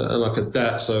and like a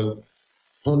debt. So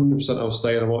 100% I was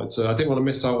staying. I didn't want to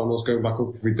miss out on us going back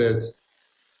up if we did.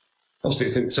 Obviously,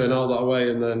 it didn't turn out that way,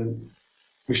 and then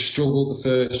we struggled the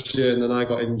first year, and then I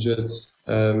got injured,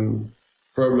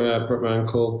 broke my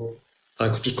ankle. I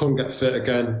just couldn't get fit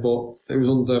again, but it was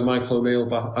under Michael O'Neill.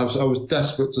 But I was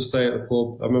desperate to stay at the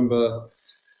club. I remember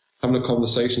having a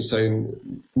conversation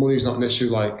saying, "Money's not an issue.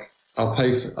 Like I'll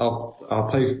play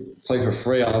for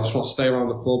free. I just want to stay around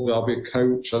the club. I'll be a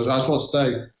coach. I just want to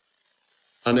stay."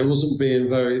 And it wasn't being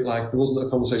there wasn't a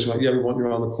conversation like, yeah, we want you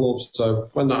around the club. So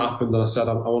when that happened and I said,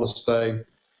 I want to stay, there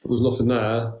was nothing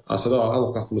there. I said, I'll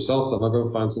look after myself then. I'll go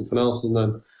and find something else. And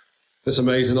then this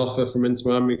amazing offer from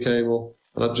Inter Miami came up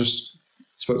and I just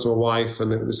spoke to my wife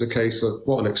and it was a case of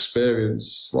what an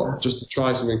experience, just to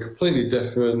try something completely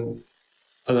different.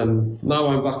 And then now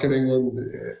I'm back in England.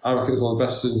 I reckon it was one of the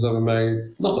best decisions I've ever made.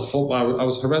 Not the football, I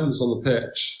was horrendous on the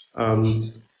pitch.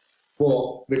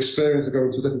 But the experience of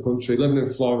going to a different country, living in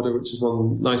Florida, which is one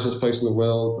of the nicest places in the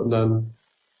world, and then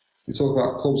you talk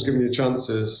about clubs giving you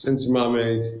chances. Inter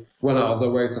Miami went out of their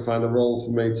way to find a role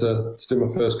for me to do my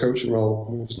first coaching role,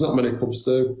 which not many clubs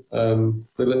do.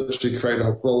 They literally created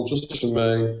a role just for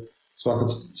me, so I could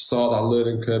start that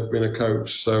learning curve being a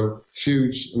coach. So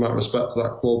huge amount of respect to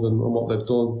that club and what they've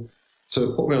done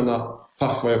to put me on that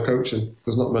pathway of coaching,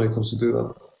 because not many clubs do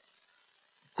that.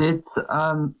 Did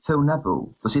Phil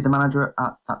Neville, was he the manager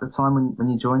at the time when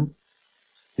you joined?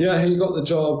 Yeah, he got the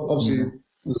job. Obviously,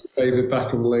 the David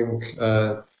Beckham link.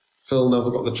 Phil Neville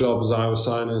got the job as I was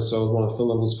signing, so I was one of Phil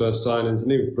Neville's first signings,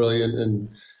 and he was brilliant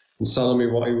in selling me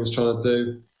what he was trying to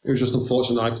do. It was just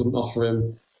unfortunate I couldn't offer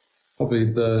him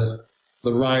probably the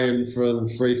Ryan from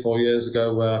 3-4 years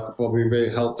ago where I could probably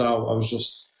really helped out.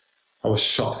 I was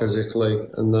shot physically,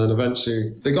 and then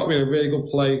eventually they got me in a really good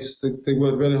place. They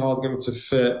worked really hard to get me to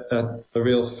fit a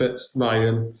real fit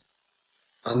Ryan,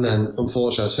 and then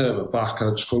unfortunately I hurt my back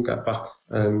and I just couldn't get back,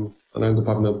 and I ended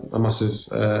up having a massive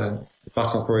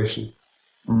back operation.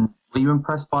 Were you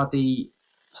impressed by the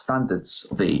standards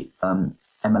of the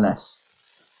MLS?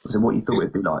 Was it what you thought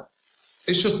it'd be like?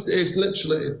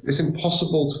 It's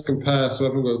impossible to compare. So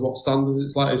everyone goes, what standards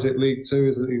it's like? Is it League Two?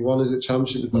 Is it League One? Is it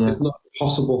Championship? Yeah. It's not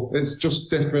possible. It's just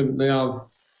different. They have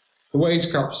the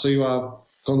wage cap, so you have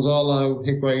Gonzalo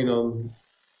Higuain on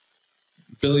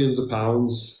billions of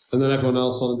pounds, and then everyone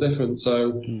else on a different.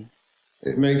 So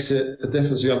it makes it a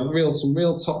difference. You have some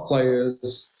real top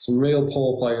players, some real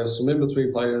poor players, some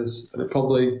in-between players, and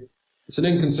it's an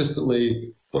inconsistent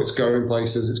league. But it's going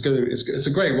places. It's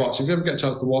a great watch. If you ever get a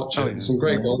chance to watch it, it's some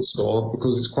great goals scored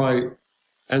because it's quite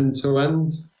end to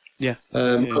end. Yeah.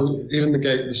 Even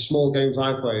the small games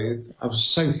I played, I was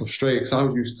so frustrated because I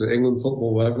was used to England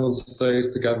football where everyone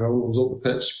stays together, everyone was up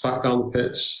the pitch, back down the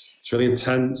pitch. It's really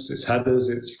intense. It's headers,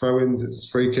 it's throw-ins,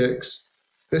 it's free kicks.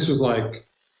 This was like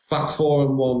back four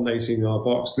on one 18-yard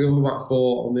box, the other back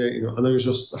four on the 18-yard, and it was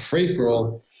just a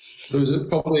free-for-all. So it was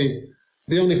probably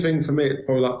the only thing for me,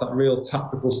 probably like that real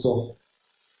tactical stuff,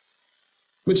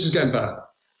 which is getting better.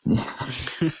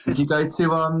 Did you go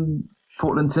to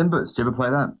Portland Timbers? Did you ever play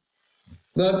that?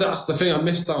 No, that's the thing I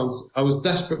missed out. I was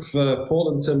desperate for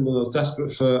Portland Timbers. I was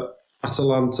desperate for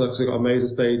Atalanta because they got an amazing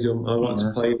stadium. I wanted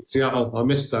to play in Seattle. I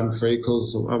missed them three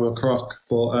because I'm a croc.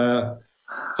 But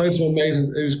places were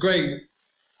amazing. It was great.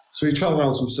 So we travel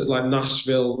around some like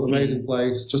Nashville, amazing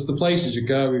place. Just the places you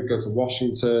go. We'd go to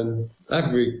Washington.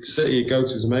 Every city you go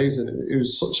to is amazing. It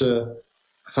was such a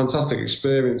fantastic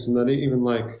experience. And then even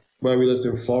like where we lived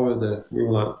in Florida, we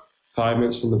were like 5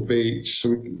 minutes from the beach.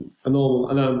 So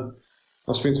and then I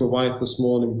was speaking to my wife this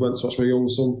morning. We went to watch my young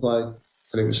son play,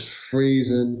 and it was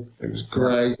freezing. It was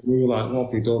grey. We were like, "What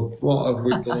have we done? What have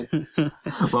we done?"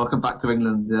 Welcome back to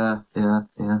England.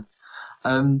 Yeah.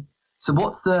 So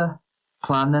what's the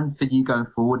plan then for you going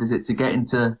forward? Is it to get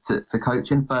into to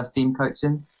coaching, first team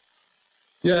coaching?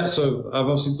 Yeah. So I've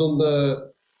obviously done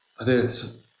I did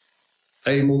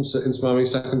 8 months at Inter Miami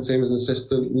second team as an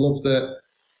assistant. Loved it.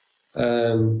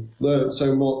 Learned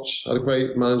so much. Had a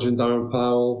great manager in Darren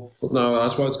Powell. But now I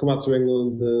just wanted to come back to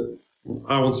England.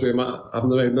 I want to be I've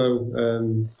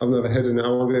never hidden it. I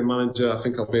want to be a manager. I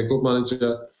think I'll be a good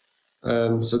manager.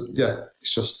 So yeah,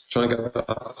 it's just trying to get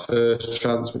that first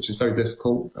chance, which is very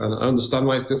difficult. And I understand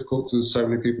why it's difficult because there's so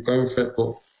many people going for it.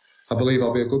 But I believe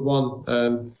I'll be a good one.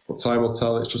 But time will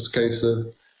tell. It's just a case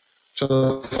of trying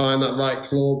to find that right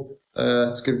club.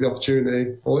 To give the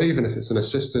opportunity, or even if it's an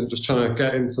assistant, just trying to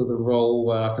get into the role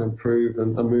where I can improve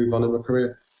and move on in my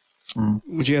career.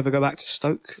 Would you ever go back to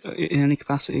Stoke in any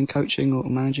capacity in coaching or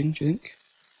managing, do you think?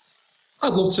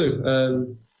 I'd love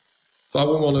to, but I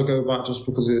wouldn't want to go back just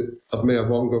because of me. I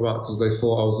won't go back because they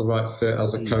thought I was the right fit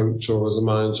as a coach or as a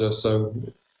manager. So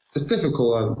it's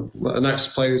difficult. An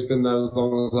ex-player who's been there as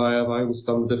long as I have, I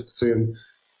understand the difficulty in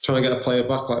trying to get a player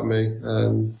back like me.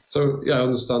 So yeah, I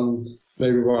understand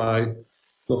maybe why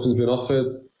nothing's been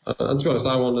offered. And to be honest,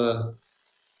 I want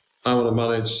to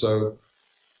manage, so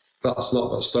that's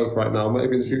not at Stoke right now.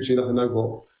 Maybe in the future, you never know,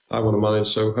 but I want to manage.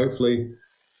 So hopefully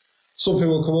something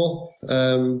will come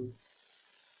up.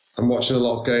 I'm watching a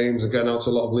lot of games. I'm getting out to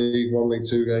a lot of League 1, League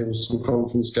 2 games, some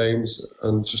conference games,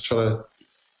 and just trying to...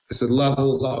 It's the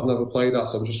levels that I've never played at,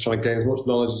 so I'm just trying to gain as much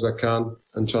knowledge as I can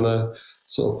and trying to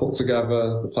sort of put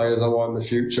together the players I want in the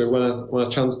future when a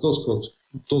chance does come,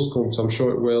 because I'm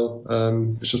sure it will.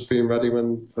 It's just being ready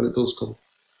when it does come.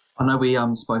 I know we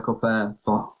spoke off air,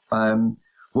 but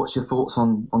what's your thoughts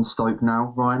on Stoke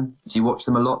now, Ryan? Do you watch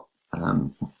them a lot?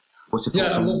 What's your thoughts?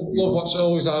 Yeah, I love watching. I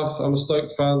always have. I'm a Stoke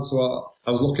fan, so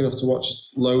I was lucky enough to watch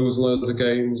loads and loads of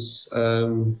games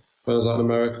when I was out in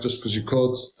America, just because you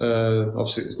could.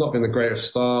 Obviously, it's not been the greatest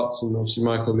starts, and obviously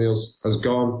Michael Neal's has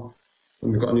gone,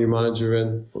 and we've got a new manager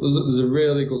in. But there's a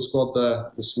really good squad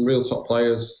there. There's some real top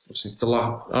players.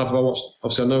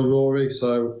 Obviously, I know Rory,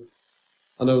 so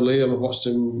I know Liam. I've watched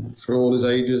him for all his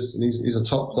ages, and he's a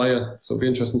top player. So it'll be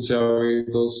interesting to see how he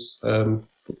does.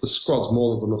 But the squad's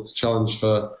more than good enough to challenge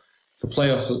for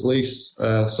playoffs at least.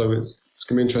 So it's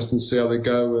going to be interesting to see how they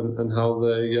go and how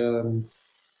they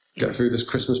get through this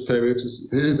Christmas period.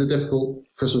 It is a difficult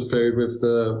Christmas period with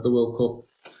the World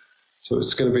Cup, so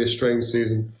it's going to be a strange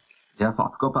season. Yeah, I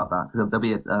forgot about that because there'll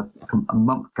be a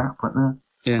month gap, won't there?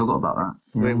 Yeah, I forgot about that.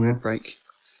 Yeah. Weird break.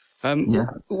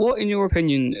 What, in your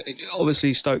opinion,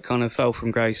 obviously Stoke kind of fell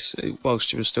from grace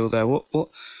whilst you were still there. What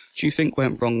do you think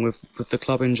went wrong with the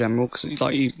club in general? Because,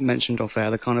 like you mentioned off air,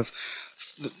 the kind of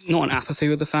not an apathy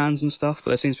with the fans and stuff,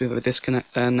 but there seems to be a bit of a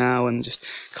disconnect there now, and just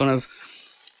kind of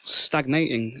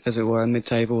stagnating, as it were,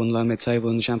 mid-table and low mid-table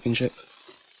in the Championship.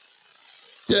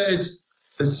 Yeah, it's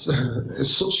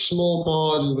such small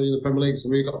margins when you're in the Premier League. So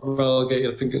we got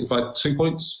relegated, I think it was by 2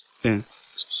 points. Yeah.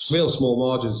 It's real small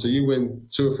margins. So you win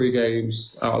 2 or 3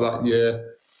 games out of that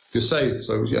year, you're safe.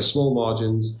 So yeah, small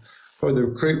margins. Probably the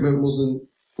recruitment wasn't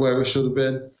where it should have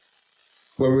been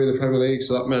when we were in the Premier League.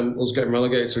 So that meant us getting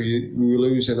relegated. So we were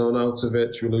losing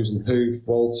Arnautovic, we were losing Hoof,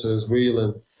 Walters,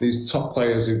 Whelan. These top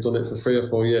players who've done it for 3 or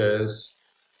 4 years,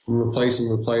 and replacing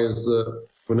with players that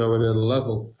were nowhere near the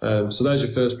level. So there's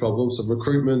your first problem. So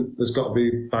recruitment has got to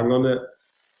be bang on it.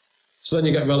 So then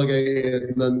you get relegated,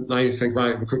 and then now you think,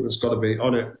 right, recruitment's got to be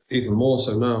on it even more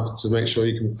so now to make sure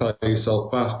you can pay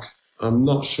yourself back. I'm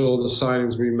not sure the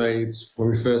signings we made when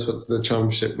we first went to the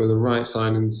Championship were the right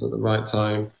signings at the right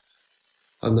time.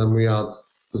 And then we had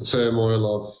the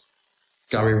turmoil of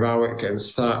Gary Rowett getting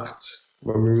sacked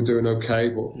when we were doing okay,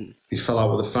 but he fell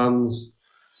out with the fans.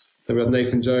 Then we had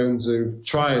Nathan Jones, who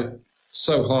tried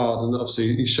so hard, and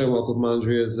obviously he's shown what a good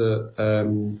manager he is at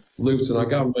Luton. I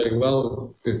get on really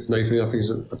well with Nathan. I think he's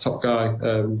a top guy,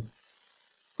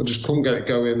 but just couldn't get it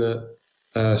going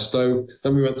at Stoke.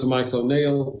 Then we went to Michael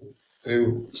O'Neill,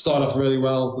 who started off really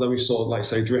well, but then we sort of, like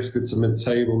say, drifted to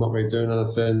mid-table, not really doing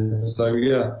anything. So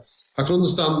yeah, I can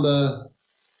understand the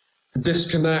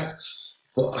disconnect,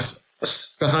 but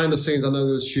behind the scenes, I know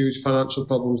there was huge financial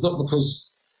problems, not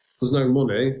because there's no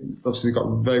money. Obviously, they've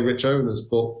got very rich owners,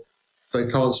 but they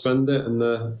can't spend it, and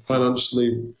the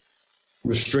financially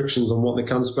restrictions on what they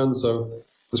can spend. So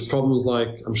there's problems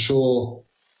like, I'm sure,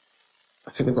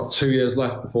 I think they've got 2 years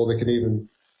left before they can even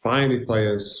buy any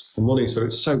players for money. So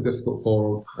it's so difficult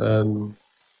for them.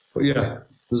 But yeah,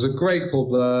 there's a great club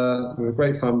there, with a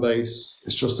great fan base.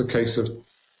 It's just a case of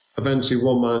eventually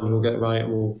one manager will get it right,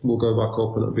 and we'll go back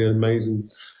up, and it'll be amazing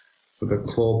for the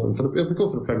club, and it'll be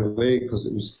good for the Premier League,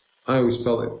 because I always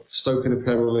felt it, Stoke in the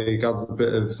Premier League adds a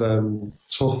bit of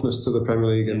toughness to the Premier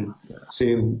League, and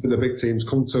seeing the big teams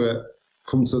come to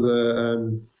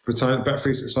the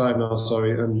Bet365 now,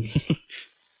 sorry, and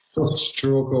just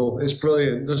struggle. It's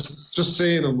brilliant. Just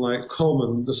seeing them like come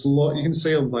and just look, you can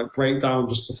see them like break down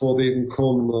just before they even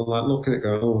come, and like looking at it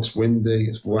going, oh, it's windy,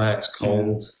 it's wet, it's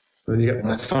cold. Then you get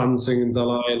the fans singing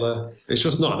Delilah. It's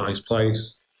just not a nice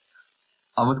place.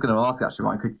 I was going to ask actually,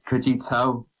 Ryan, could you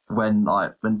tell when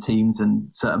teams and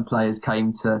certain players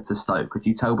came to Stoke? Could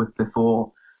you tell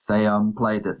before they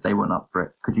played that they weren't up for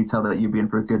it? Could you tell that you'd be in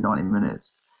for a good 90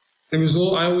 minutes? It was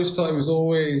all. I always thought it was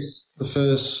always the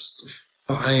first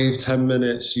 5-10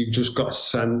 minutes. You just got a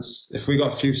sense. If we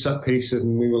got a few set pieces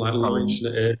and we were like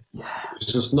launching it in, it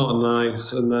was just not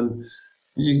nice. And then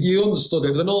you understood it.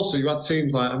 But then also you had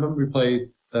teams like, I remember we played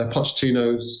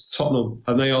Pochettino's Tottenham,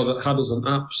 and they had us an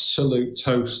absolute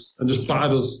toast and just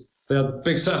battered us. They had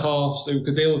big set halves who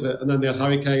could deal with it, and then they had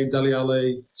Harry Kane, Dele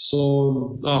Alli,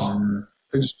 Son.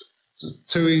 It was just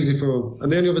too easy for them.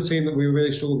 And the only other team that we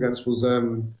really struggled against was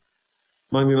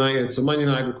Man United. So Man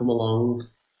United would come along,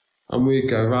 and we'd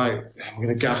go, right, we're going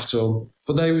to gaff to them.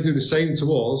 But they would do the same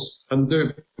to us and do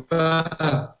it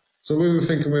better. So we were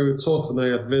thinking we were tough, and they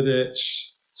had Vidic,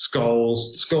 Scholes.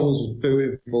 Scholes was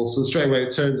beautiful. So straight away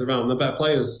it turns around. They're better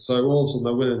players. So all of a sudden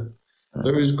they're winning.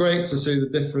 It was great to see the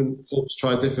different clubs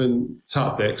try different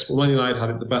tactics, but Man United had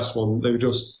it the best one. They were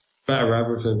just better at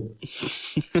everything.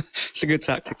 It's a good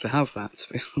tactic to have, that,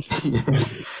 to be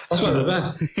honest. That's why they're the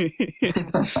best.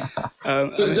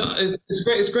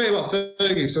 It's great about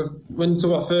Fergie. So when you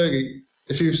talk about Fergie,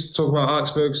 if you talk about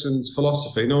Alex Ferguson's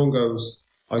philosophy, no one goes,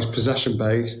 oh, he's possession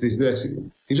based, he's this.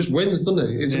 He just wins, doesn't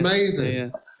he? It's amazing. Yeah.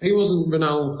 He wasn't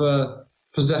renowned for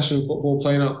possession football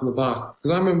playing out from the back.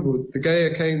 Because I remember De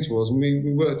Gea came to us, and we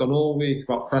worked on all week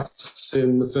about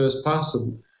pressing the first pass,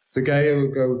 and De Gea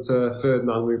would go to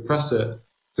Ferdinand and we'd press it.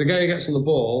 De Gea gets on the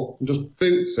ball and just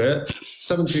boots it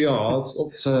 70 yards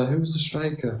up to, who was the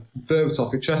striker?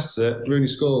 Berbatov, he chests it, Rooney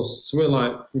scores. So we're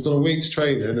like, we've done a week's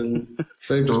training and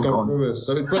they've just gone through us.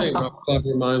 So it's brilliant how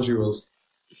clever manager was.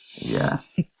 Yeah,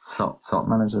 top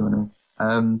manager, wasn't he?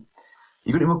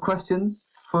 You got any more questions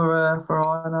for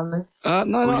Ryan, Andy?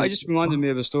 No, it just reminded me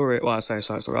of a story. Well, I say a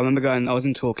side story. I remember I was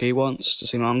in Torquay once to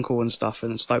see my uncle and stuff,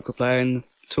 and Stoke were playing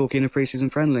Torquay in a pre-season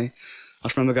friendly. I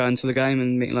just remember going to the game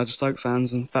and meeting loads of Stoke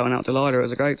fans and bowing out to Delilah. It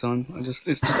was a great time. It's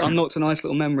just unlocked a nice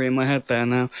little memory in my head there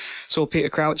now. Saw Peter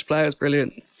Crouch play. It's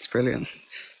brilliant. It's brilliant.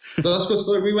 But that's good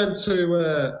story. We went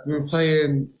to, we were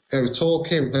playing,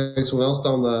 Torquay, we played someone else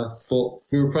down there, but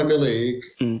we were Premier League.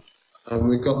 And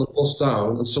we got the bus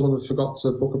down, and someone had forgot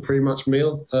to book a pre-match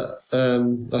meal at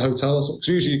a hotel or something. Because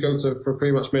usually you go for a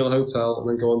pre-match meal at a hotel and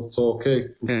then go on to Torquay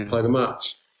and play the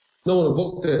match. No one had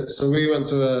booked it, so we went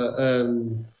to a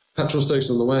petrol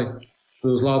station on the way.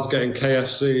 There was lads getting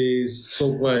KFCs,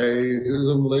 Subways. It was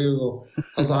unbelievable.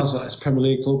 I was like, it's Premier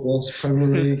League club, what's Premier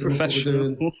League?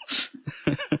 Professional.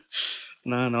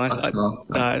 No,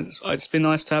 it's been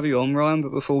nice to have you on, Ryan. But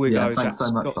before we go, Jack's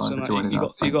so much,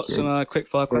 you got some quick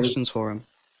fire questions for him.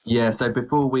 Yeah. So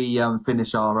before we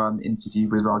finish our interview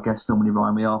with our guest, normally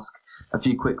Ryan, we ask a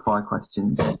few quick fire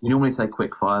questions. We normally say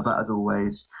quick fire, but as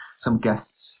always, some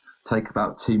guests take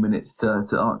about 2 minutes to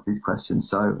answer these questions.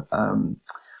 So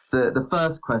the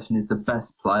first question is the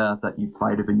best player that you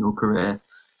played with in your career.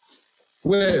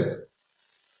 With.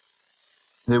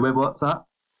 Who with? What's that?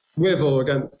 With or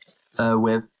against?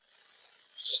 With.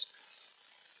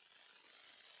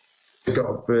 It got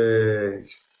a big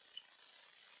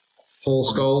Paul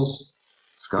Scholes.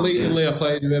 Fleetingly, I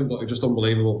played with him, but it's just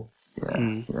unbelievable.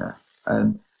 Yeah.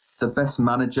 And the best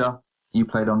manager you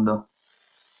played under?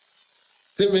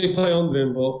 Didn't really play under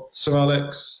him, but Sir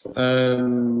Alex,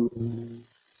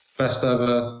 best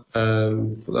ever.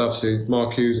 Obviously,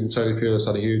 Mark Hughes and Tony Pulis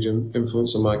had a huge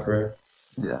influence on my career.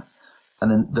 Yeah.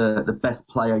 And then the best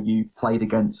player you played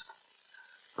against?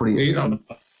 He was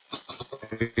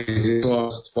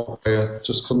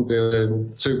just couldn't deal with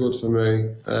him. Too good for me.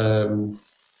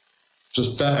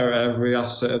 Just better at every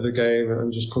asset of the game,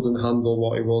 and just couldn't handle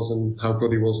what he was and how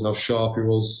good he was and how sharp he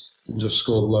was. And just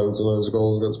scored loads and loads of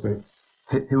goals against me.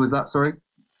 Who was that, sorry?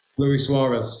 Luis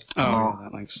Suarez. Oh,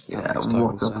 that makes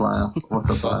what a player. What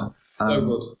a player. So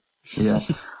good. Yeah.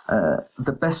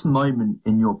 The best moment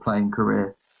in your playing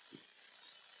career?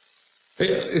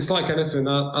 It's like anything.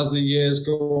 As the years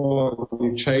go on,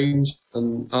 you change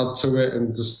and add to it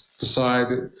and just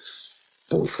decide it.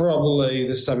 But probably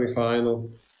the semi-final,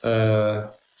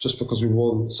 just because we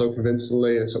won so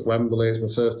convincingly. It's at Wembley. It's my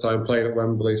first time playing at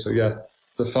Wembley. So, yeah,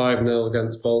 the 5-0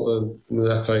 against Bolton in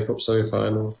the FA Cup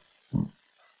semi-final.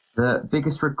 The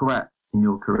biggest regret in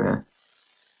your career,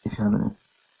 if you have any?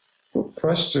 Good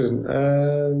question.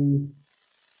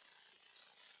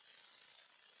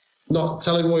 Not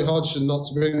telling Roy Hodgson not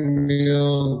to bring me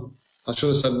on. I should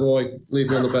have said, Roy, leave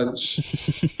me on the bench.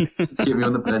 Get me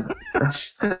on the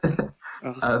bench.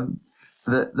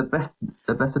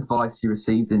 The best advice you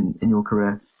received in your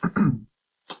career?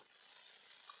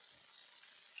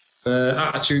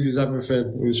 Attitude is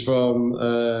everything. It was from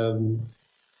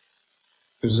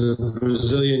it was a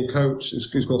Brazilian coach.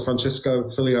 He's called Francisco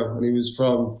Filho, and he was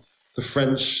from the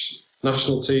French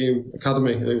national team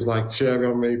academy. And it was like Thierry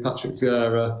Henry, Patrick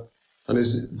Vieira, and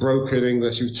his broken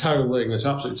English. He was terrible English,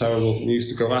 absolutely terrible. And he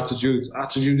used to go, attitude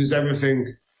is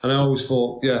everything. And I always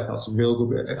thought, yeah, that's a real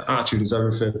good bit. Attitude is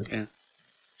everything. Yeah.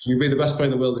 So you can be the best player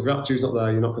in the world. If your attitude's not there,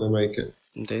 you're not going to make it.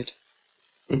 Indeed.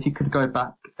 If you could go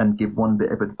back and give one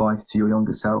bit of advice to your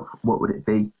younger self, what would it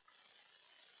be?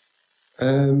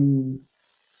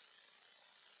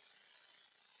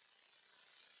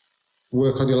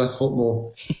 Work on your left foot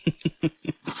more. Did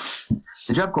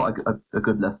you have quite a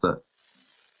good left foot?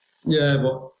 Yeah,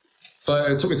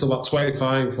 but it took me till about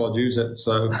 25 before I'd use it.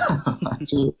 So.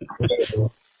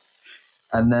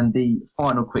 And then the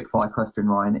final quickfire question,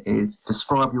 Ryan, is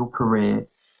describe your career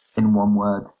in one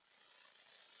word,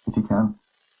 if you can.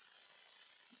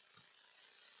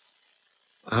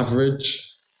 Average.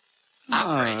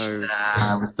 No.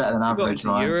 It's better than average, you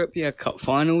got into Europe, you had cup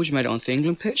finals, you made it onto the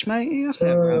England pitch, mate. That's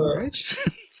never average.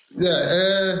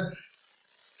 Yeah,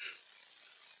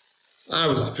 I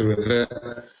was happy with it.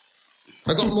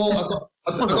 I got more out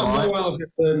of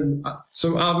it than...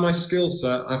 So out of my skill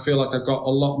set, I feel like I got a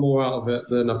lot more out of it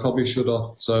than I probably should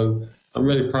have. So I'm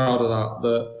really proud of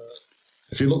that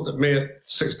if you looked at me at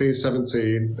 16,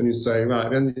 17 and you say, right,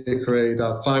 at the end of your career, you'd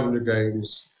have 500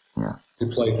 games. Yeah. You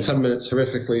played 10 minutes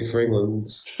horrifically for England.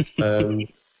 I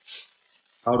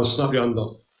would have snapped your hand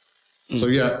off. So,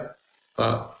 yeah.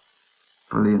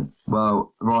 Brilliant.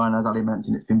 Well, Ryan, as Ali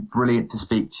mentioned, it's been brilliant to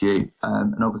speak to you.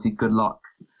 And obviously, good luck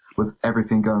with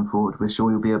everything going forward. We're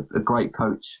sure you'll be a great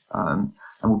coach. And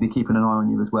we'll be keeping an eye on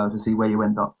you as well to see where you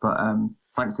end up. But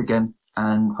thanks again,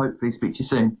 and hopefully speak to you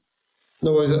soon.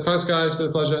 No worries. Thanks, guys. It's been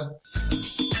a pleasure.